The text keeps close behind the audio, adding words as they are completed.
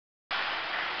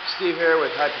Steve here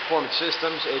with High Performance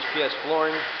Systems, HPS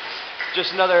Flooring.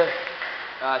 Just another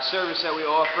service that we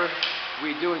offer.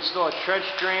 We do install trench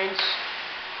drains,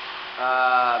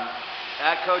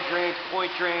 ATCO drains,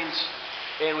 point drains,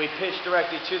 and we pitch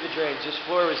directly to the drains. This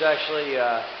floor was actually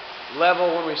level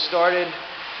when we started.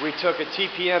 We took a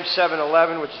TPM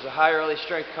 711, which is a high early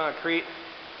strength concrete,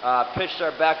 pitched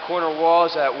our back corner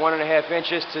walls at 1.5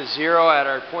 inches to 0 at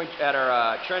our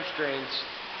trench drains,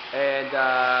 and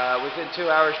within 2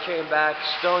 hours came back,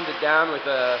 stoned it down with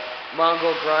a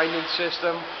Mongol grinding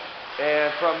system,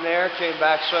 and from there came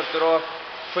back, swept it off,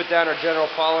 put down our General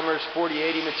Polymers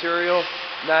 4080 material.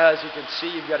 Now, as you can see,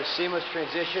 you've got a seamless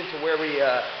transition to where we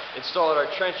installed our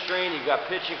trench drain. You've got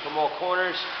pitching from all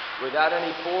corners without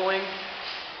any pooling.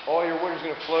 All your wood is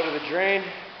going to flow to the drain.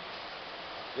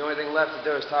 The only thing left to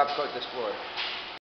do is top coat this floor.